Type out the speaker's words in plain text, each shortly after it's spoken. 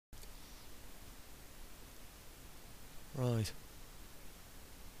Right.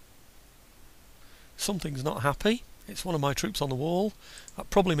 Something's not happy. It's one of my troops on the wall. That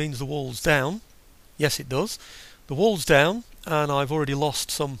probably means the wall's down. Yes, it does. The wall's down, and I've already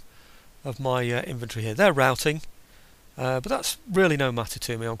lost some of my infantry here. They're routing, but that's really no matter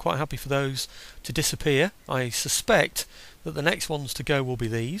to me. I'm quite happy for those to disappear. I suspect that the next ones to go will be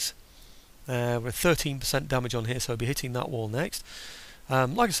these. We're 13% damage on here, so I'll be hitting that wall next.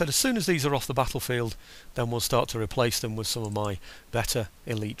 Like I said, as soon as these are off the battlefield, then we'll start to replace them with some of my better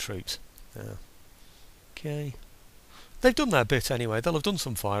elite troops. Okay. They've done their bit anyway. They'll have done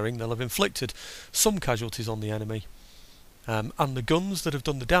some firing. They'll have inflicted some casualties on the enemy. And the guns that have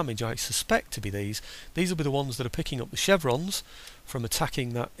done the damage, I suspect to be these. These will be the ones that are picking up the chevrons from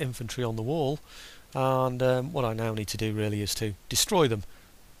attacking that infantry on the wall. And what I now need to do really is to destroy them,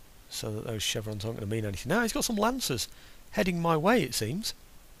 so that those chevrons aren't going to mean anything. Now he's got some lancers heading my way, it seems.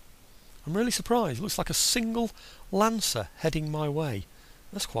 I'm really surprised. It looks like a single lancer heading my way.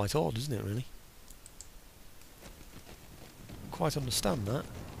 That's quite odd, isn't it, really? Quite understand that.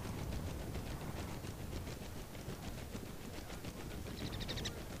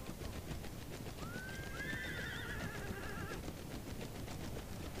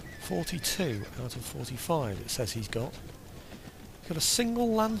 "42 out of 45 it says he's got. He's got a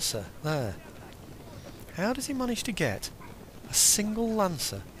single lancer there. How does he manage to get a single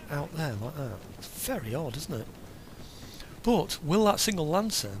lancer out there like that? It's very odd, isn't it? But will that single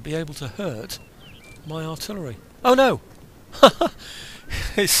lancer be able to hurt my artillery? Oh no!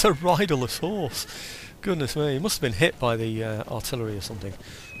 It's a riderless horse. Goodness me, he must have been hit by the artillery or something.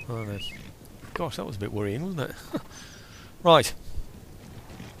 I don't know. Gosh, that was a bit worrying, wasn't it? Right.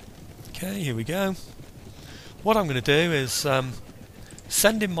 Okay, here we go. What I'm going to do is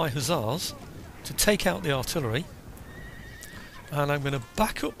send in my hussars to take out the artillery, and I'm going to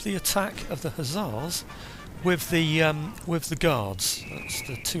back up the attack of the hussars with the guards. That's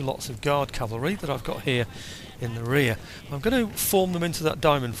the two lots of guard cavalry that I've got here in the rear. I'm going to form them into that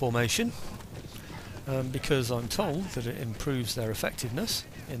diamond formation because I'm told that it improves their effectiveness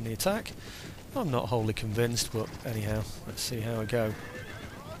in the attack. I'm not wholly convinced, but anyhow, let's see how I go.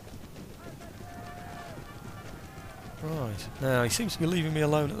 Right, now he seems to be leaving me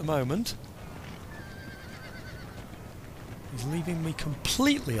alone at the moment. He's leaving me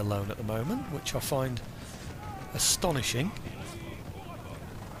completely alone at the moment, which I find astonishing.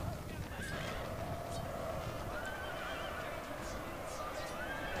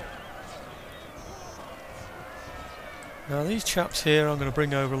 Now these chaps here I'm going to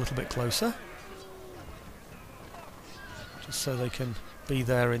bring over a little bit closer, just so they can be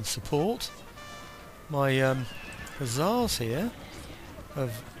there in support. My hussars here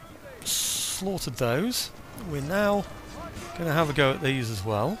have slaughtered those. We're now going to have a go at these as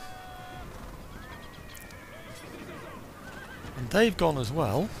well. And they've gone as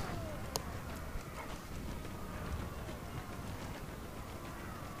well.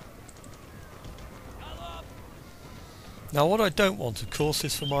 Now what I don't want, of course,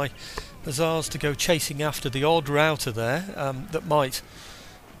 is for my hussars to go chasing after the odd router there that might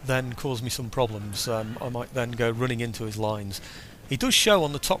then cause me some problems. I might then go running into his lines. He does show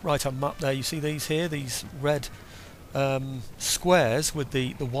on the top right hand map there, you see these here, these red squares with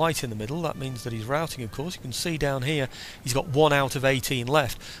the white in the middle. That means that he's routing, of course. You can see down here he's got 1 out of 18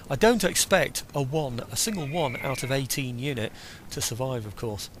 left. I don't expect a single 1 out of 18 unit to survive, of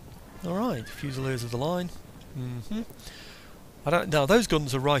course. Alright, Fusiliers of the line. Now those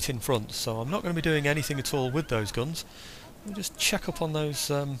guns are right in front, so I'm not going to be doing anything at all with those guns. Let me just check up on those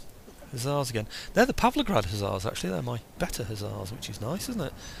hussars again. They're the Pavlograd hussars, actually. They're my better hussars, which is nice, isn't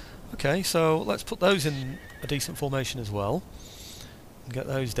it? Okay, so let's put those in a decent formation as well. And get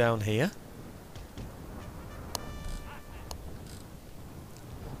those down here.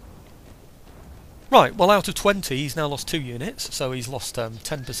 Right, well, out of 20 he's now lost 2 units, so he's lost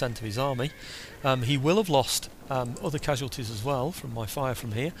 10% of his army. He will have lost other casualties as well from my fire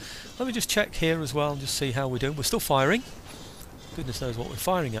from here. Let me just check here as well and just see how we're doing. We're still firing. Goodness knows what we're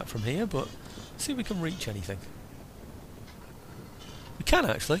firing at from here, but see if we can reach anything. We can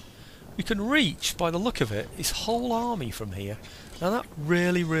actually. We can reach, by the look of it, his whole army from here. Now that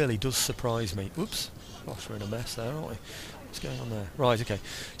really, really does surprise me. Oops. Gosh, we're in a mess there, aren't we? What's going on there? Right, okay.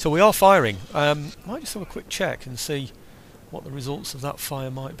 So we are firing. Might just have a quick check and see what the results of that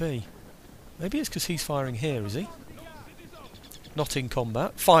fire might be. Maybe it's because he's firing here, is he? Not in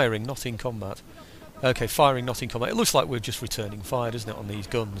combat. Firing, not in combat. Okay, firing, not in combat. It looks like we're just returning fire, doesn't it, on these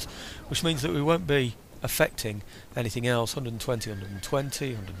guns? Which means that we won't be affecting anything else. 120, 120,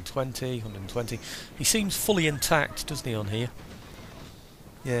 120, 120. He seems fully intact, doesn't he, on here?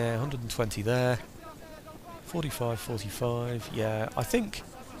 Yeah, 120 there. 45, 45, yeah, I think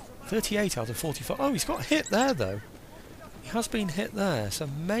 38 out of 45. Oh, he's got hit there though. He has been hit there, so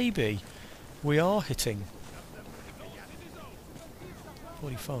maybe we are hitting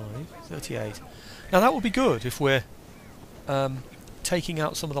 45, 38. Now that would be good if we're taking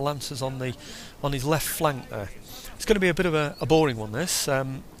out some of the lancers on his left flank there. It's going to be a bit of a boring one, this,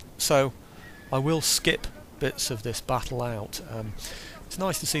 so I will skip bits of this battle out. It's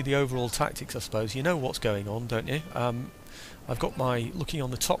nice to see the overall tactics, I suppose. You know what's going on, don't you? I've got looking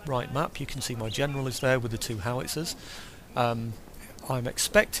on the top right map, you can see my general is there with the 2 howitzers. I'm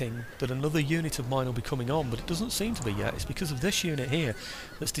expecting that another unit of mine will be coming on, but it doesn't seem to be yet. It's because of this unit here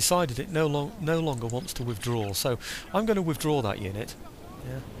that's decided it no longer wants to withdraw. So I'm going to withdraw that unit.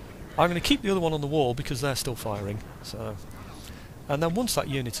 Yeah. I'm going to keep the other one on the wall because they're still firing. So, and then once that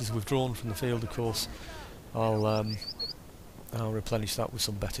unit is withdrawn from the field, of course, I'll replenish that with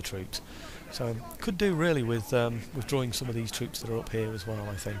some better troops. So could do really with withdrawing some of these troops that are up here as well.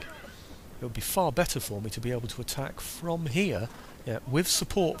 I think it would be far better for me to be able to attack from here, yeah, with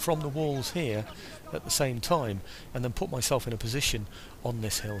support from the walls here at the same time, and then put myself in a position on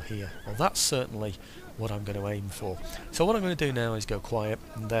this hill here. Well, that's certainly what I'm going to aim for. So what I'm going to do now is go quiet,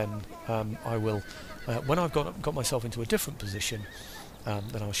 and then I will, when I've got myself into a different position,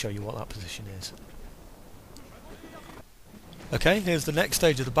 then I'll show you what that position is. Okay, here's the next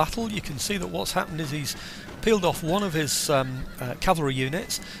stage of the battle. You can see that what's happened is he's peeled off one of his cavalry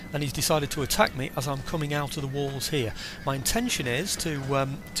units, and he's decided to attack me as I'm coming out of the walls here. My intention is to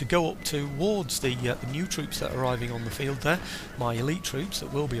go up towards the new troops that are arriving on the field there, my elite troops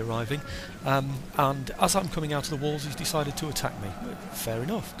that will be arriving, and as I'm coming out of the walls he's decided to attack me. Fair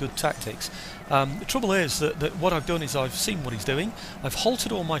enough, good tactics. The trouble is that what I've done is I've seen what he's doing. I've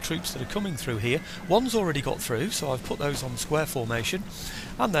halted all my troops that are coming through here. One's already got through, so I've put those on square formation,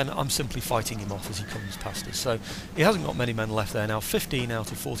 and then I'm simply fighting him off as he comes past us. So he hasn't got many men left there now, 15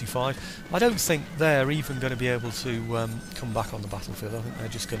 out of 45. I don't think they're even going to be able to come back on the battlefield. I think they're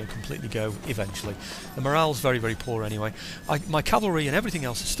just going to completely go eventually. The morale's very, very poor anyway. My cavalry and everything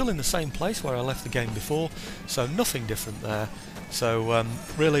else is still in the same place where I left the game before, so nothing different there. So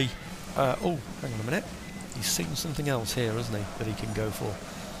really, oh, hang on a minute, he's seen something else here, hasn't he, that he can go for.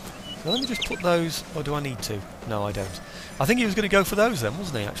 So let me just put those, or do I need to? No, I don't. I think he was going to go for those then,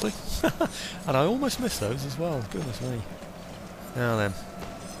 wasn't he, actually? And I almost missed those as well, goodness me. Now then,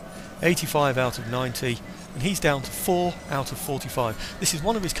 85 out of 90, and he's down to 4 out of 45. This is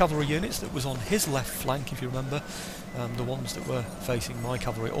one of his cavalry units that was on his left flank, if you remember, the ones that were facing my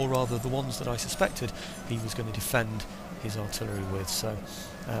cavalry, or rather the ones that I suspected he was going to defend his artillery with. So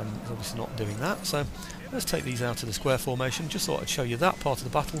he's obviously not doing that. So let's take these out of the square formation. Just thought I'd show you that part of the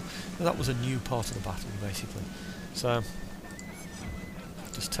battle. That was a new part of the battle, basically. So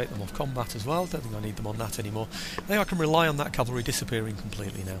just take them off combat as well. Don't think I need them on that anymore. I think I can rely on that cavalry disappearing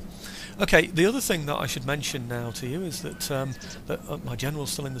completely now. Okay, the other thing that I should mention now to you is that my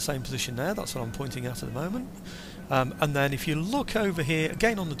general's still in the same position there. That's what I'm pointing at the moment. And then if you look over here,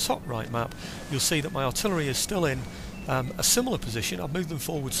 again on the top right map, you'll see that my artillery is still in a similar position. I've moved them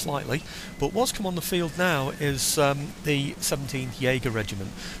forward slightly, but what's come on the field now is the 17th Jaeger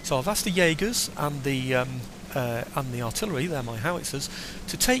Regiment. So I've asked the Jaegers and the artillery, they're my howitzers,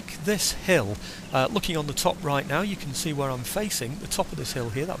 to take this hill. Looking on the top right now, you can see where I'm facing, the top of this hill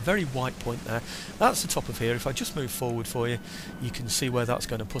here, that very white point there. That's the top of here. If I just move forward for you, you can see where that's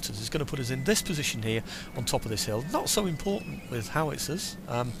going to put us. It's going to put us in this position here on top of this hill. Not so important with howitzers,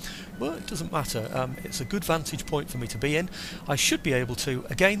 but it doesn't matter. It's a good vantage point for me to be in. I should be able to,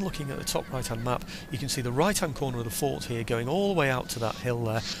 again looking at the top right hand map, you can see the right hand corner of the fort here going all the way out to that hill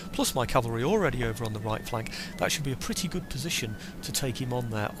there, plus my cavalry already over on the right flank. That should be a pretty good position to take him on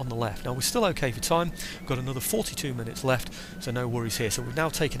there on the left. Now we're still okay for time. We've got another 42 minutes left, so no worries here. So we've now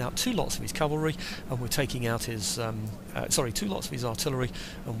taken out 2 lots of his cavalry, and we're taking out his 2 lots of his artillery,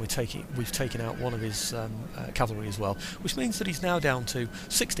 and we've taken out 1 of his cavalry as well, which means that he's now down to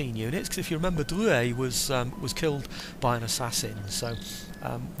 16 units. Because if you remember, Drouet was killed by an assassin, so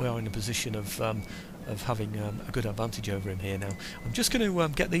we are in a position of having a good advantage over him here now. I'm just going to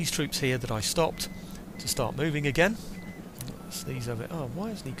get these troops here that I stopped to start moving again. That's these over. Oh, why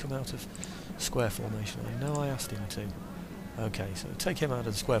hasn't he come out of square formation? I know I asked him to. Okay, so take him out of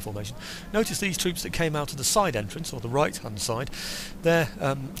the square formation. Notice these troops that came out of the side entrance, or the right hand side, they're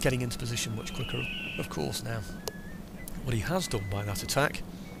getting into position much quicker, of course, now. What he has done by that attack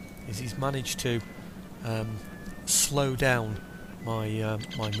is he's managed to slow down my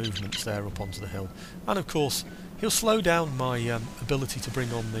my movements there up onto the hill, and of course he'll slow down my ability to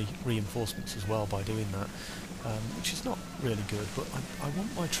bring on the reinforcements as well by doing that, which is not really good. But I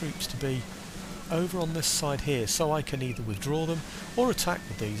want my troops to be over on this side here, so I can either withdraw them or attack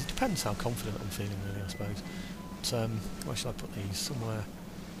with these. It depends how confident I'm feeling, really, I suppose. But where should I put these? Somewhere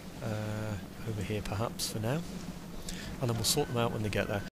over here, perhaps, for now. And then we'll sort them out when they get there.